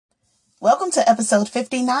Welcome to episode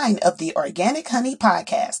 59 of the Organic Honey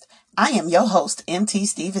Podcast. I am your host, MT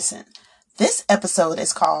Stevenson. This episode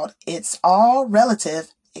is called It's All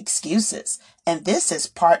Relative Excuses, and this is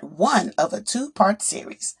part one of a two-part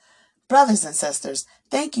series. Brothers and sisters,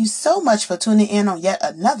 thank you so much for tuning in on yet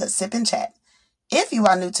another Sip and Chat. If you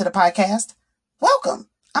are new to the podcast, welcome.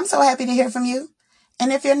 I'm so happy to hear from you.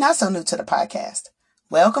 And if you're not so new to the podcast,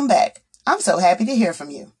 welcome back. I'm so happy to hear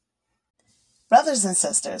from you. Brothers and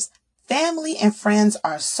sisters, family and friends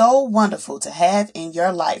are so wonderful to have in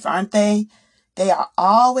your life, aren't they? They are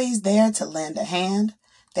always there to lend a hand.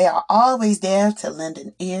 They are always there to lend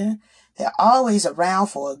an ear. They're always around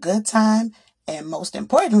for a good time. And most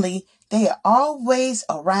importantly, they are always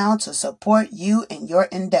around to support you in your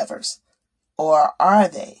endeavors. Or are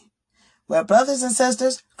they? Well, brothers and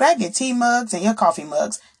sisters, grab your tea mugs and your coffee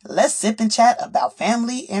mugs. Let's sip and chat about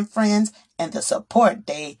family and friends and the support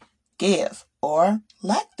they give or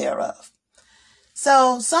lack thereof.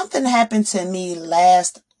 So something happened to me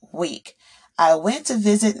last week. I went to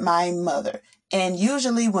visit my mother, and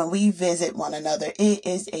usually when we visit one another, it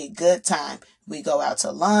is a good time. We go out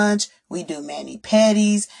to lunch, we do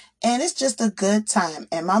mani-pedis, and it's just a good time.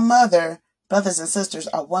 And my mother, brothers and sisters,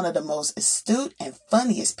 are one of the most astute and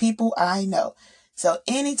funniest people I know. So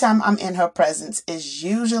anytime I'm in her presence is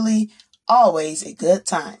usually always a good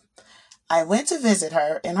time. I went to visit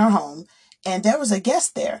her in her home, and there was a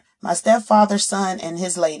guest there. My stepfather's son and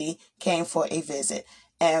his lady came for a visit.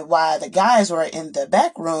 And while the guys were in the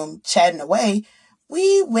back room chatting away,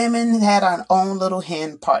 we women had our own little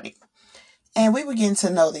hen party. And we were getting to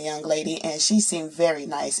know the young lady, and she seemed very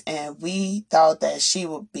nice. And we thought that she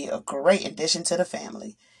would be a great addition to the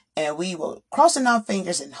family. And we were crossing our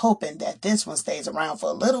fingers and hoping that this one stays around for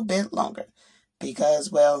a little bit longer.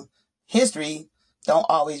 Because, well, history don't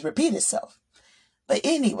always repeat itself. But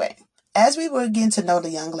anyway, as we were getting to know the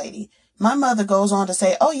young lady, my mother goes on to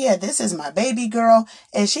say, oh yeah, this is my baby girl,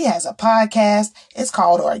 and she has a podcast. It's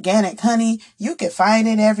called Organic Honey. You can find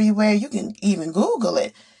it everywhere. You can even Google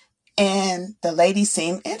it. And the lady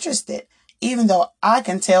seemed interested, even though I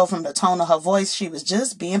can tell from the tone of her voice she was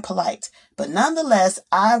just being polite. But nonetheless,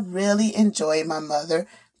 I really enjoyed my mother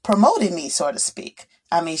promoting me, so to speak.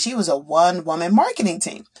 I mean, she was a one-woman marketing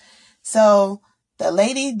team. So the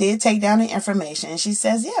lady did take down the information, and she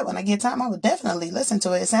says, yeah, when I get time, I would definitely listen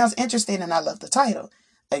to it. It sounds interesting, and I love the title.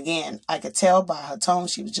 Again, I could tell by her tone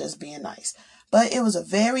she was just being nice. But it was a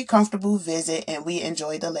very comfortable visit, and we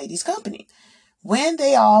enjoyed the lady's company. When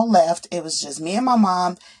they all left, it was just me and my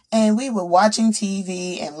mom, and we were watching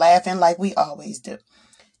TV and laughing like we always do.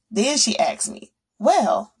 Then she asked me,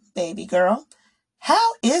 well, baby girl,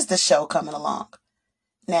 how is the show coming along?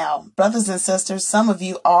 Now, brothers and sisters, some of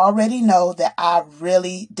you already know that I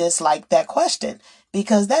really dislike that question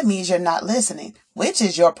because that means you're not listening, which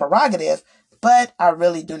is your prerogative, but I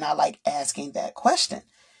really do not like asking that question.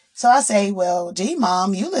 So I say, well, gee,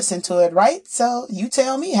 Mom, you listen to it, right? So you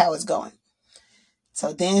tell me how it's going.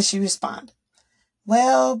 So then she responded,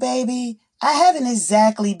 well, baby, I haven't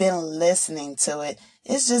exactly been listening to it.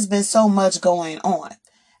 It's just been so much going on.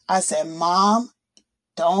 I said, Mom,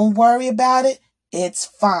 don't worry about it. It's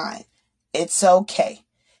fine. It's okay.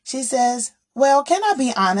 She says, well, can I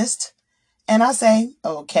be honest? And I say,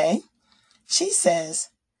 okay. She says,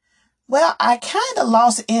 well, I kind of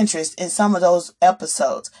lost interest in some of those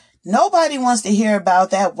episodes. Nobody wants to hear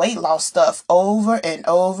about that weight loss stuff over and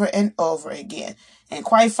over and over again. And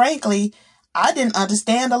quite frankly, I didn't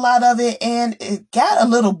understand a lot of it, and it got a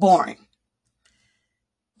little boring.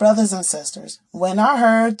 Brothers and sisters, when I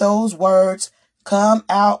heard those words come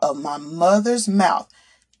out of my mother's mouth,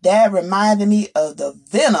 that reminded me of the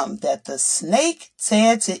venom that the snake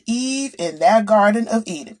said to Eve in that Garden of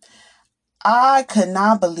Eden. I could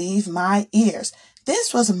not believe my ears.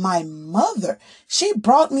 This was my mother. She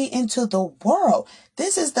brought me into the world.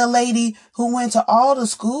 This is the lady who went to all the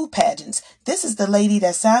school pageants. This is the lady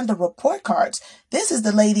that signed the report cards. This is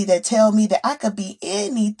the lady that tell me that I could be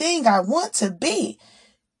anything I want to be,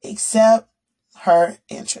 except her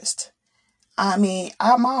interest. I mean,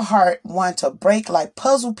 my heart wanted to break like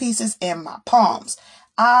puzzle pieces in my palms.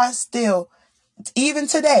 I still, even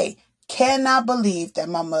today, cannot believe that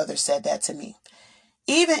my mother said that to me.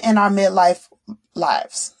 Even in our midlife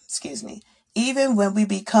lives, even when we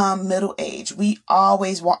become middle age, we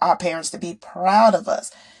always want our parents to be proud of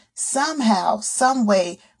us. Somehow, some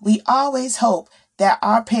way, we always hope that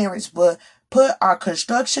our parents would put our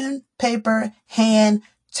construction paper hand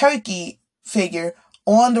turkey figure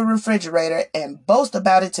on the refrigerator and boast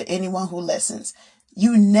about it to anyone who listens.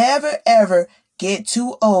 You never ever get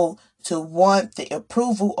too old to want the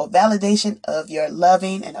approval or validation of your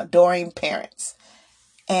loving and adoring parents.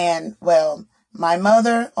 And well, my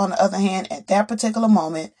mother, on the other hand, at that particular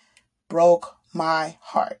moment, broke my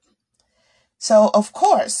heart. So, of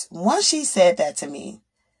course, once she said that to me,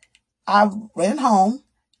 I went home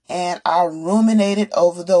and I ruminated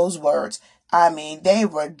over those words. I mean, they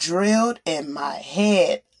were drilled in my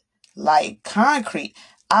head like concrete.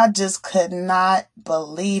 I just could not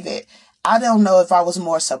believe it. I don't know if I was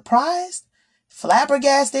more surprised,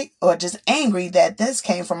 flabbergasted, or just angry that this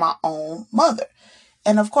came from my own mother.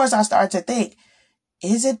 And of course, I started to think,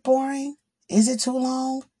 is it boring? Is it too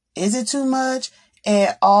long? Is it too much?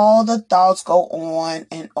 And all the thoughts go on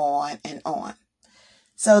and on and on.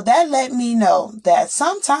 So that let me know that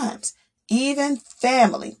sometimes even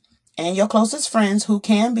family and your closest friends, who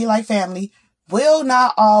can be like family, will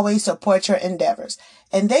not always support your endeavors.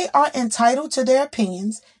 And they are entitled to their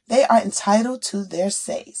opinions. They are entitled to their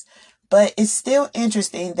says. But it's still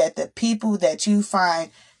interesting that the people that you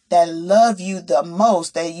find that love you the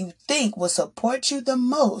most, that you think will support you the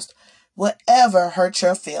most, will ever hurt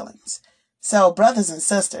your feelings. So, brothers and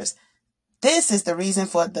sisters, this is the reason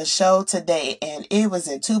for the show today, and it was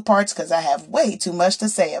in 2 parts because I have way too much to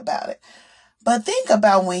say about it. But think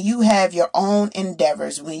about when you have your own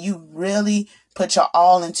endeavors, when you really put your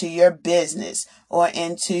all into your business or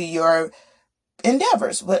into your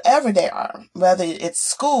endeavors, whatever they are, whether it's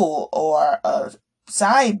school or a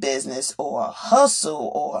side business or a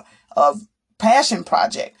hustle or a passion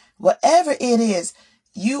project, whatever it is.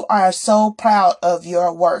 You are so proud of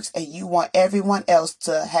your works and you want everyone else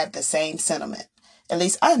to have the same sentiment. At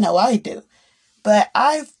least I know I do. But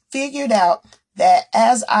I figured out that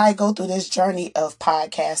as I go through this journey of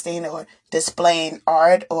podcasting or displaying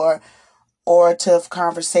art or orative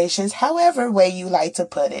conversations, however way you like to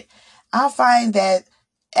put it, I find that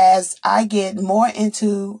as I get more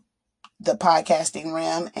into the podcasting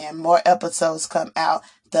realm and more episodes come out,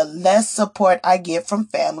 the less support I get from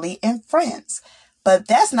family and friends. But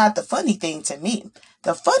that's not the funny thing to me.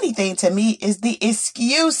 The funny thing to me is the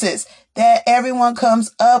excuses that everyone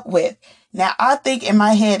comes up with. Now, I think in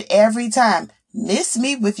my head every time, miss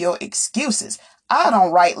me with your excuses. I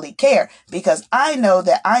don't rightly care because I know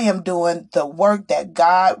that I am doing the work that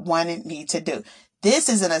God wanted me to do. This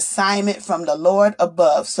is an assignment from the Lord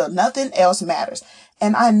above, so nothing else matters.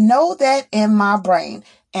 And I know that in my brain,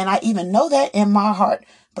 and I even know that in my heart.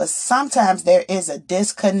 But sometimes there is a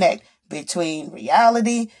disconnect between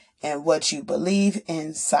reality and what you believe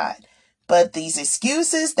inside. But these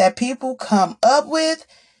excuses that people come up with,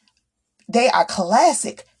 they are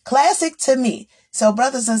classic to me. So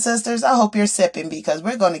brothers and sisters, I hope you're sipping because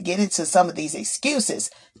we're going to get into some of these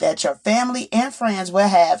excuses that your family and friends will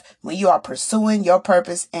have when you are pursuing your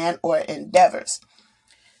purpose and or endeavors.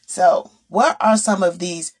 So what are some of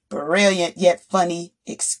these brilliant yet funny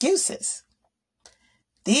excuses?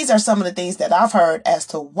 These are some of the things that I've heard as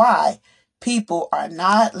to why people are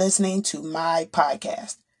not listening to my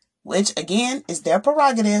podcast, which again is their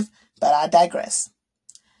prerogative, but I digress.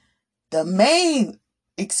 The main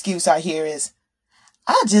excuse I hear is,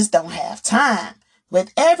 I just don't have time.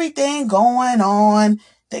 With everything going on,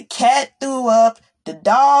 the cat threw up, the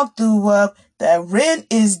dog threw up, the rent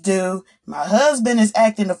is due, my husband is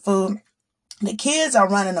acting a fool, the kids are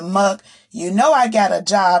running amok, you know I got a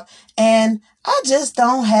job, and I just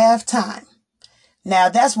don't have time. Now,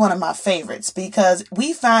 that's one of my favorites because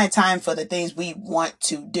we find time for the things we want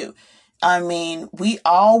to do. I mean, we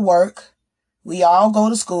all work, we all go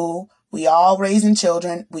to school, we all raising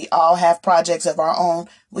children, we all have projects of our own,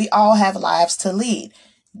 we all have lives to lead.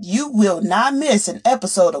 You will not miss an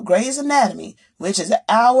episode of Grey's Anatomy, which is an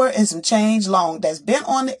hour and some change long, that's been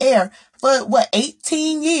on the air for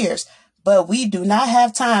 18 years. But we do not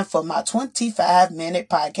have time for my 25-minute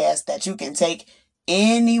podcast that you can take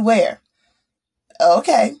anywhere.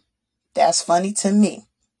 Okay, that's funny to me.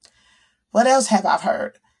 What else have I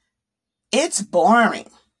heard? It's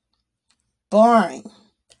boring. Boring.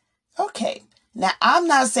 Okay, now I'm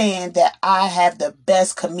not saying that I have the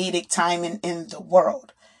best comedic timing in the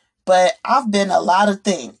world, but I've been a lot of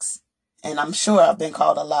things, and I'm sure I've been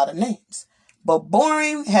called a lot of names. But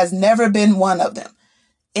boring has never been one of them.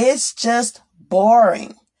 It's just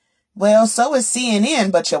boring. Well, so is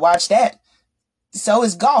CNN, but you watch that. So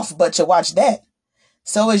is golf, but you watch that.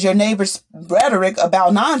 So is your neighbor's rhetoric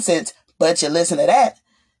about nonsense, but you listen to that.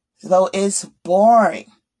 So it's boring.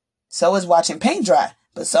 So is watching paint dry,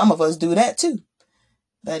 but some of us do that too.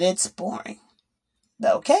 But it's boring.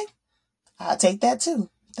 Okay, I'll take that too.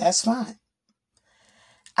 That's fine.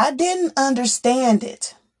 I didn't understand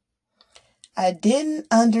it.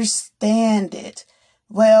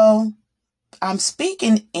 Well, I'm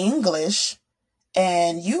speaking English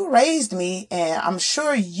and you raised me and I'm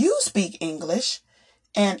sure you speak English.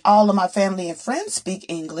 And all of my family and friends speak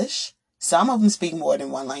English. Some of them speak more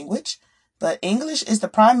than one language, but English is the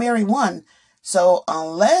primary one. So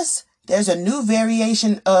unless there's a new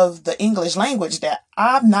variation of the English language that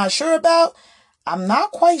I'm not sure about, I'm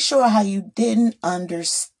not quite sure how you didn't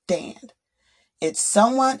understand. It's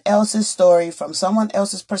someone else's story from someone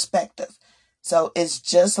else's perspective. So it's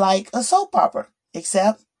just like a soap opera,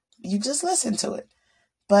 except you just listen to it.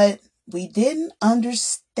 But we didn't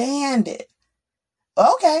understand it.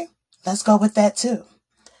 Okay, let's go with that too.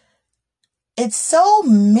 It's so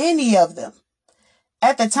many of them.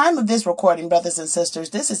 At the time of this recording, brothers and sisters,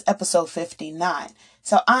 this is episode 59.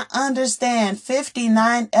 So I understand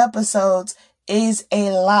 59 episodes is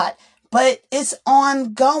a lot, but it's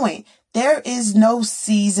ongoing. There is no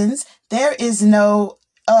seasons. There is no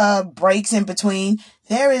breaks in between.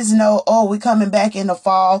 There is no, oh, we're coming back in the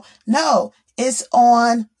fall. No, it's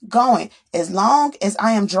ongoing. As long as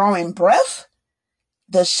I am drawing breath,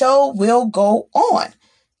 the show will go on.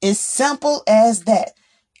 It's simple as that.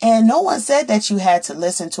 And no one said that you had to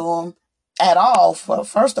listen to them at all,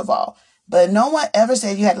 first of all. But no one ever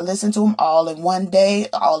said you had to listen to them all in one day,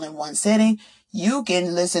 all in one sitting. You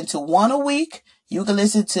can listen to one a week. You can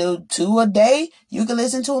listen to 2 a day. You can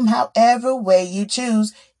listen to them however way you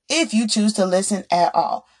choose, if you choose to listen at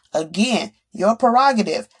all. Again, your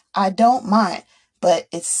prerogative. I don't mind. But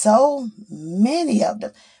it's so many of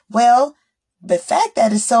them. Well, the fact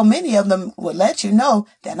that it's so many of them will let you know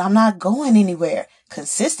that I'm not going anywhere.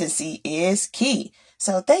 Consistency is key.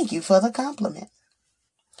 So thank you for the compliment.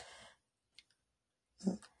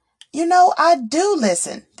 You know, I do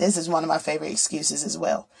listen. This is one of my favorite excuses as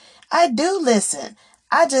well. I do listen.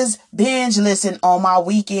 I just binge listen on my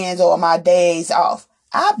weekends or my days off.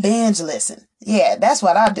 I binge listen. Yeah, that's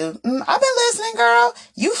what I do. I've been listening, girl.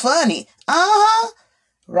 You funny.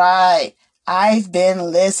 Right. I've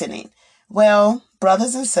been listening. Well,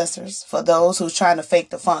 brothers and sisters, for those who's trying to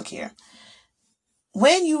fake the funk here,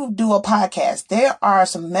 when you do a podcast, there are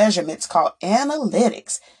some measurements called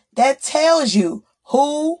analytics that tells you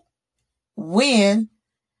who, when,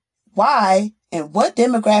 why, and what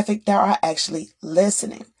demographic there are actually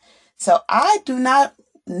listening. So I do not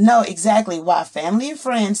know exactly why family and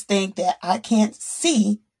friends think that I can't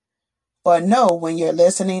see or know when you're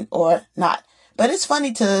listening or not. But it's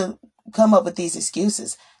funny to come up with these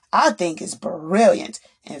excuses. I think it's brilliant.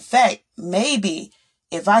 In fact, maybe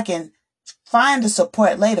if I can find the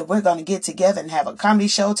support later, we're going to get together and have a comedy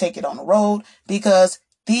show, take it on the road, because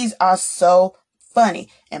these are so funny.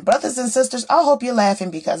 And brothers and sisters, I hope you're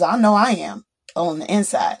laughing, because I know I am on the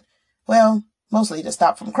inside. Well, mostly to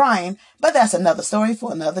stop from crying, but that's another story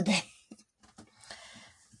for another day.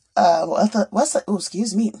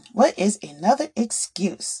 Excuse me. What is another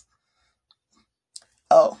excuse?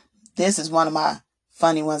 Oh, this is one of my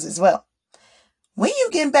funny ones as well. When you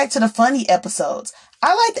get back to the funny episodes,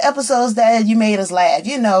 I like the episodes that you made us laugh.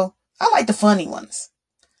 You know, I like the funny ones.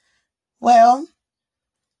 Well,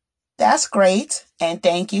 that's great. And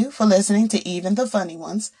thank you for listening to even the funny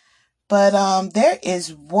ones. But there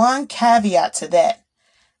is one caveat to that.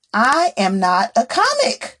 I am not a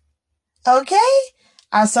comic. Okay?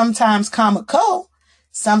 I sometimes comico.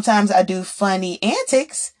 Sometimes I do funny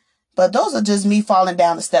antics. But those are just me falling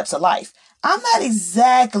down the steps of life. I'm not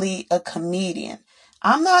exactly a comedian.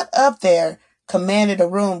 I'm not up there commanding a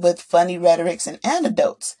room with funny rhetorics and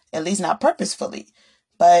anecdotes, at least not purposefully.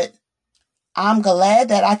 But I'm glad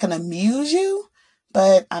that I can amuse you,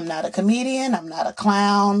 but I'm not a comedian. I'm not a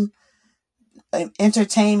clown.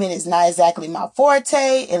 Entertainment is not exactly my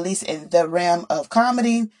forte, at least in the realm of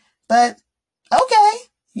comedy. But okay,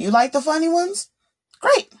 you like the funny ones?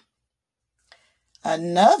 Great.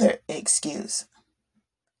 Another excuse.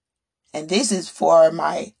 And this is for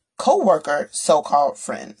my coworker so-called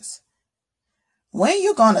friends. When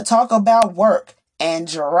you going to talk about work and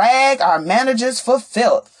drag our managers for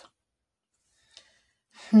filth?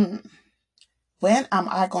 When am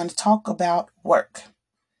I going to talk about work?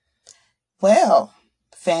 Well,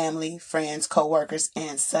 family, friends, coworkers,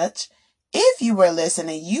 and such, if you were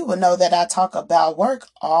listening, you will know that I talk about work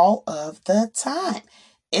all of the time.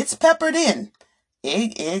 It's peppered in.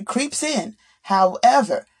 It creeps in.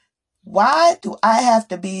 However, why do I have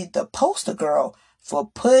to be the poster girl for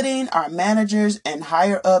putting our managers and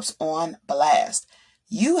higher ups on blast?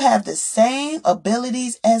 You have the same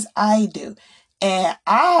abilities as I do, and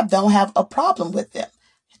I don't have a problem with them.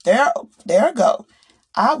 There go.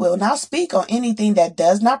 I will not speak on anything that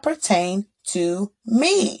does not pertain to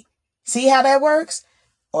me. See how that works?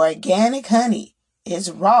 Organic honey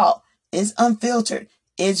is raw, it's unfiltered,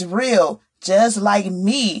 it's real, just like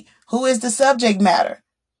me, who is the subject matter.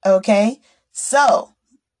 Okay, so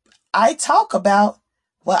I talk about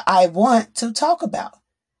what I want to talk about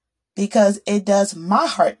because it does my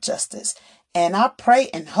heart justice. And I pray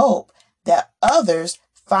and hope that others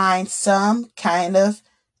find some kind of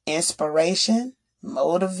inspiration,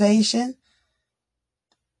 motivation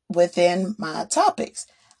within my topics.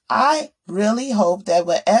 I really hope that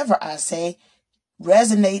whatever I say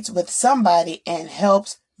resonates with somebody and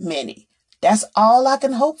helps many. That's all I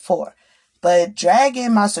can hope for. But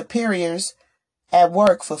dragging my superiors at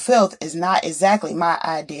work for filth is not exactly my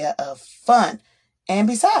idea of fun. And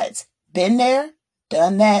besides, been there,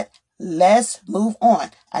 done that. Let's move on.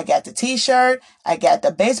 I got the t-shirt. I got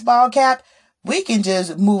the baseball cap. We can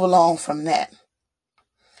just move along from that.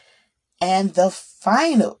 And the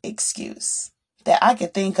final excuse that I can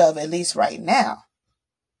think of, at least right now,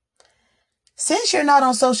 since you're not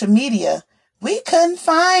on social media, we couldn't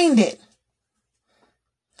find it.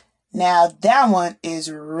 Now that one is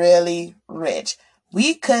really rich.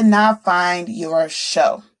 We could not find your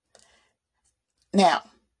show. Now,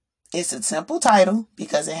 it's a simple title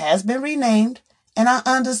because it has been renamed. And I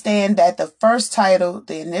understand that the first title,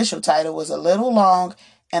 the initial title, was a little long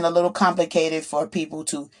and a little complicated for people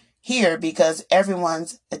to hear because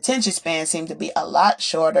everyone's attention span seemed to be a lot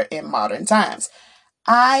shorter in modern times.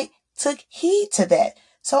 I took heed to that.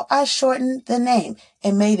 So I shortened the name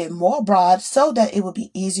and made it more broad so that it would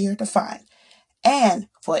be easier to find. And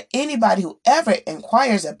for anybody who ever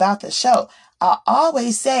inquires about the show, I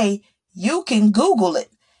always say you can Google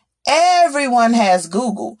it. Everyone has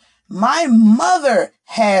Google. My mother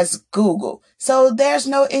has Google. So there's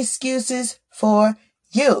no excuses for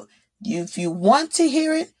you. If you want to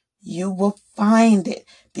hear it, you will find it.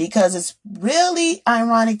 Because it's really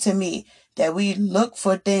ironic to me that we look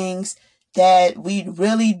for things that we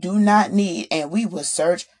really do not need, and we will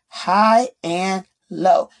search high and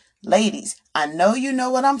low. Ladies, I know you know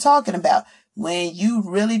what I'm talking about. When you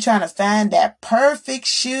really trying to find that perfect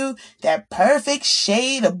shoe, that perfect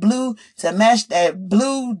shade of blue to match that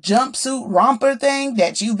blue jumpsuit romper thing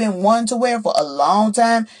that you've been wanting to wear for a long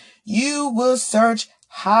time, you will search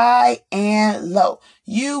high and low.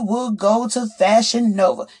 You will go to Fashion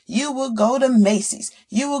Nova. You will go to Macy's.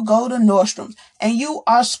 You will go to Nordstrom's. And you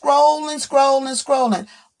are scrolling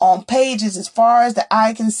on pages as far as the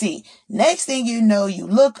eye can see. Next thing you know, you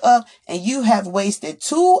look up and you have wasted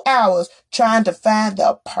 2 hours trying to find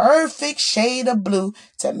the perfect shade of blue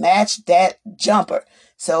to match that jumper.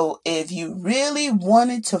 So if you really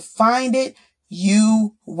wanted to find it,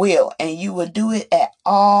 you will. And you will do it at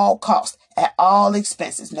all costs, at all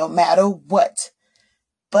expenses, no matter what.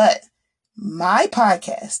 But my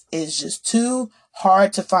podcast is just too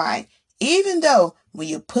hard to find. Even though when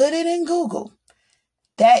you put it in Google,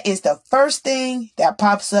 that is the first thing that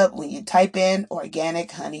pops up when you type in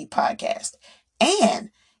Organic Honey Podcast.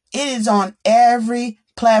 And it is on every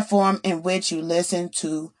platform in which you listen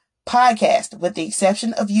to podcasts, with the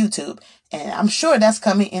exception of YouTube. And I'm sure that's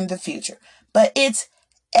coming in the future. But it's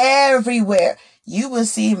everywhere. You will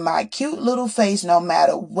see my cute little face no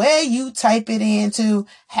matter where you type it into,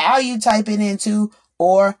 how you type it into,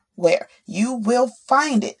 or where. You will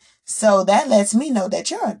find it. So that lets me know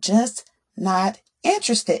that you're just not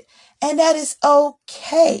interested. And that is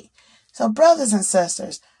okay. So brothers and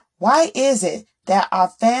sisters, why is it that our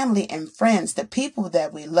family and friends, the people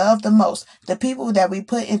that we love the most, the people that we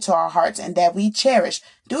put into our hearts and that we cherish,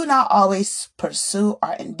 do not always pursue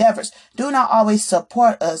our endeavors, do not always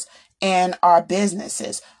support us in our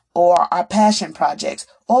businesses or our passion projects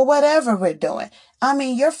or whatever we're doing? I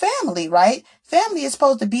mean, your family, right? Family is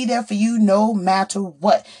supposed to be there for you no matter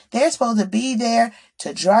what. They're supposed to be there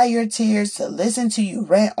to dry your tears, to listen to you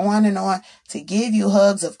rant on and on, to give you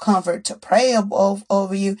hugs of comfort, to pray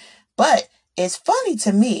over you. But it's funny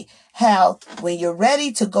to me how when you're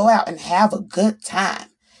ready to go out and have a good time,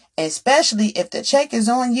 especially if the check is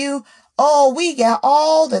on you, oh, we got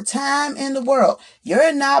all the time in the world.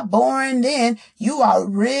 You're not boring then. You are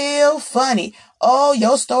real funny. Oh,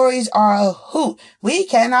 your stories are a hoot. We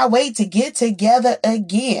cannot wait to get together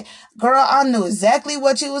again. Girl, I knew exactly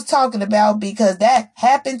what you was talking about because that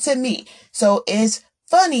happened to me. So it's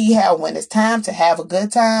funny how when it's time to have a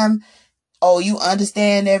good time, oh, you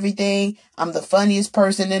understand everything. I'm the funniest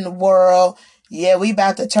person in the world. Yeah, we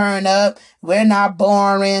about to turn up. We're not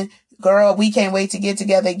boring. Girl, we can't wait to get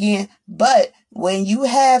together again. But when you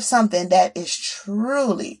have something that is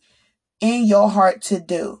truly in your heart to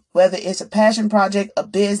do, whether it's a passion project, a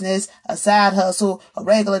business, a side hustle, a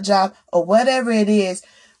regular job, or whatever it is,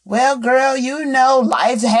 well, girl, you know,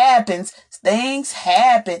 life happens. Things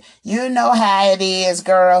happen. You know how it is,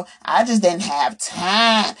 girl. I just didn't have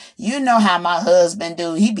time. You know how my husband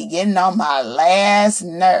do. He be getting on my last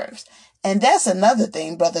nerves. And that's another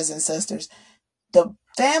thing, brothers and sisters. The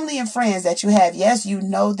family and friends that you have, yes, you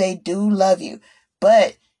know they do love you,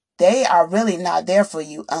 but they are really not there for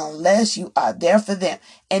you unless you are there for them.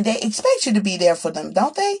 And they expect you to be there for them,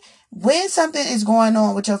 don't they? When something is going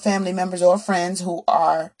on with your family members or friends who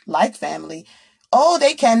are like family, oh,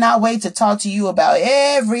 they cannot wait to talk to you about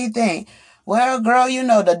everything. Well, girl, you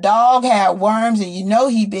know, the dog had worms and you know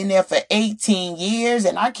he been there for 18 years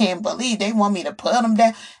and I can't believe they want me to put him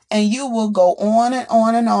down. And you will go on and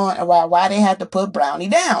on and on about why they have to put Brownie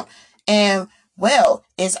down. And, well,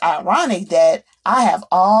 it's ironic that I have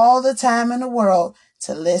all the time in the world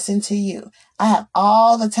to listen to you. I have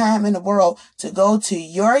all the time in the world to go to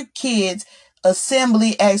your kids'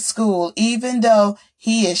 assembly at school, even though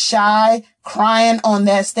he is shy, crying on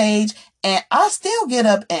that stage. And I still get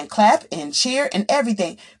up and clap and cheer and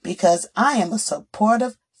everything because I am a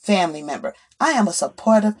supportive family member. I am a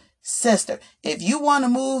supportive sister. If you want to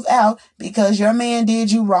move out because your man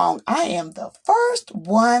did you wrong, I am the first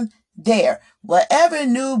one there. Whatever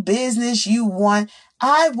new business you want,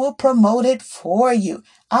 I will promote it for you.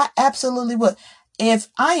 I absolutely will. If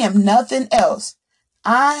I am nothing else,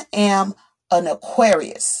 I am an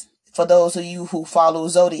Aquarius. For those of you who follow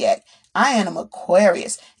Zodiac, I am an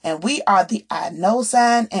Aquarius, and we are the I know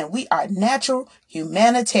sign, and we are natural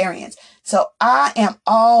humanitarians. So I am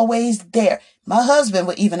always there. My husband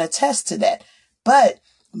would even attest to that. But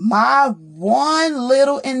my one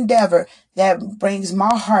little endeavor that brings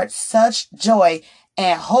my heart such joy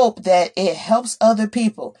and hope that it helps other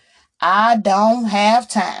people. I don't have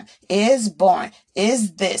time. It's boring.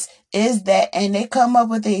 It's this. It's that. And they come up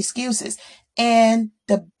with the excuses. And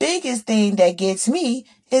the biggest thing that gets me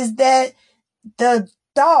is that the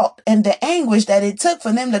thought and the anguish that it took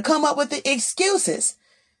for them to come up with the excuses.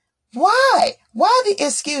 Why? Why the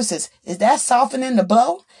excuses? Is that softening the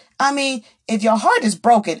blow? I mean, if your heart is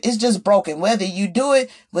broken, it's just broken. Whether you do it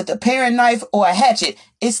with a paring knife or a hatchet,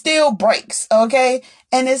 it still breaks, okay?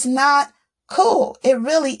 And it's not cool. It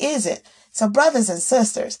really isn't. So brothers and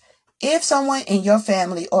sisters, if someone in your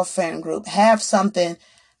family or friend group have something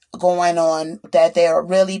going on that they are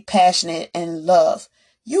really passionate and love,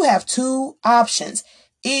 you have two options.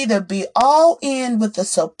 Either be all in with the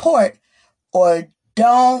support or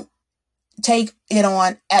don't take it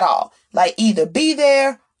on at all. Like either be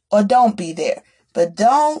there or don't be there. But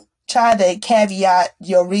don't try to caveat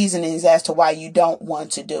your reasonings as to why you don't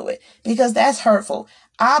want to do it, because that's hurtful.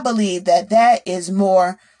 I believe that that is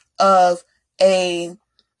more of a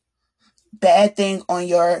bad thing on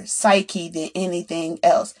your psyche than anything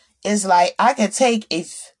else. It's like, I could take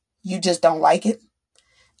if you just don't like it.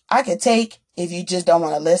 I could take if you just don't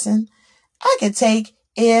want to listen. I could take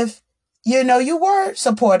if, you were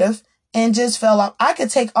supportive and just fell off. I could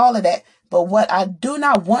take all of that. But what I do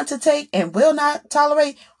not want to take and will not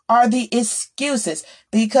tolerate are the excuses,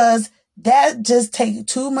 because that just takes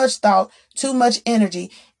too much thought, too much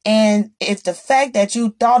energy. And if the fact that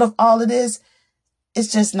you thought of all of this,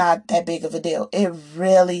 it's just not that big of a deal. It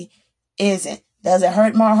really isn't. Does it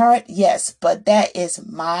hurt my heart? Yes, but that is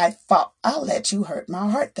my fault. I'll let you hurt my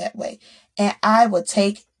heart that way. And I will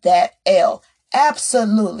take that L.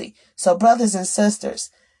 Absolutely. So brothers and sisters,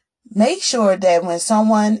 make sure that when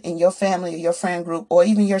someone in your family or your friend group or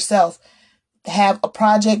even yourself have a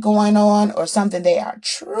project going on or something they are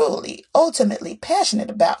truly, ultimately passionate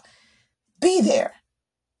about, be there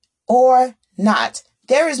or not.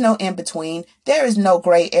 There is no in between. There is no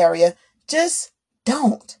gray area. Just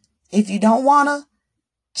don't. If you don't want to,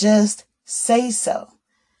 just say so.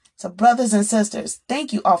 So brothers and sisters,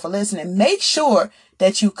 thank you all for listening. Make sure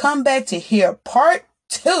that you come back to hear part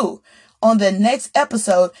 2 on the next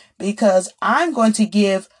episode, because I'm going to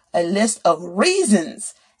give a list of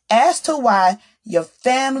reasons as to why your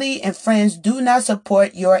family and friends do not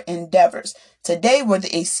support your endeavors. Today were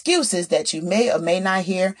the excuses that you may or may not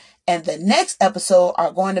hear, and the next episode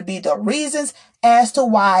are going to be the reasons as to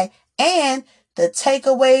why and the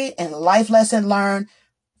takeaway and life lesson learned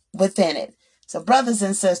within it. So brothers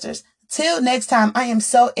and sisters, till next time, I am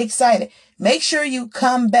so excited. Make sure you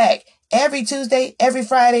come back every Tuesday, every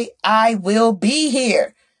Friday. I will be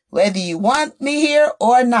here. Whether you want me here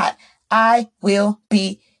or not, I will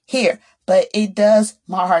be here. But it does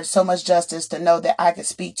my heart so much justice to know that I can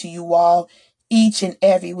speak to you all each and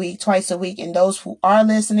every week, twice a week. And those who are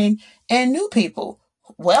listening and new people,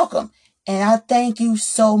 welcome. And I thank you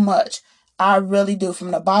so much. I really do.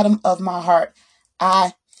 From the bottom of my heart,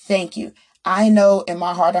 I thank you. I know in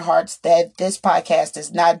my heart of hearts that this podcast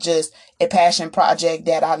is not just a passion project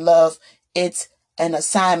that I love. It's an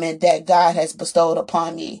assignment that God has bestowed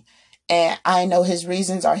upon me. And I know his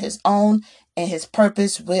reasons are his own and his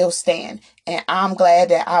purpose will stand. And I'm glad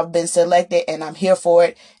that I've been selected and I'm here for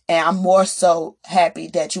it. And I'm more so happy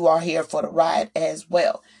that you are here for the ride as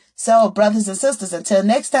well. So, brothers and sisters, until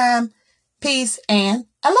next time, peace and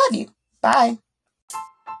I love you. Bye.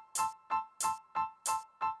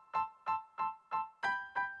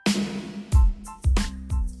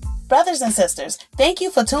 Brothers and sisters, thank you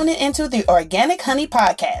for tuning into the Organic Honey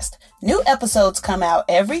Podcast. New episodes come out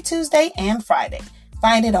every Tuesday and Friday.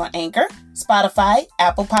 Find it on Anchor, Spotify,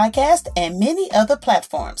 Apple Podcast, and many other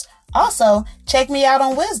platforms. Also, check me out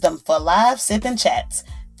on Wisdom for live sip and chats.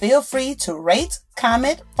 Feel free to rate,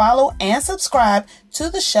 comment, follow, and subscribe to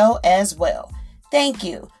the show as well. Thank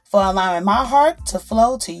you for allowing my heart to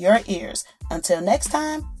flow to your ears. Until next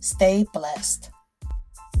time, stay blessed.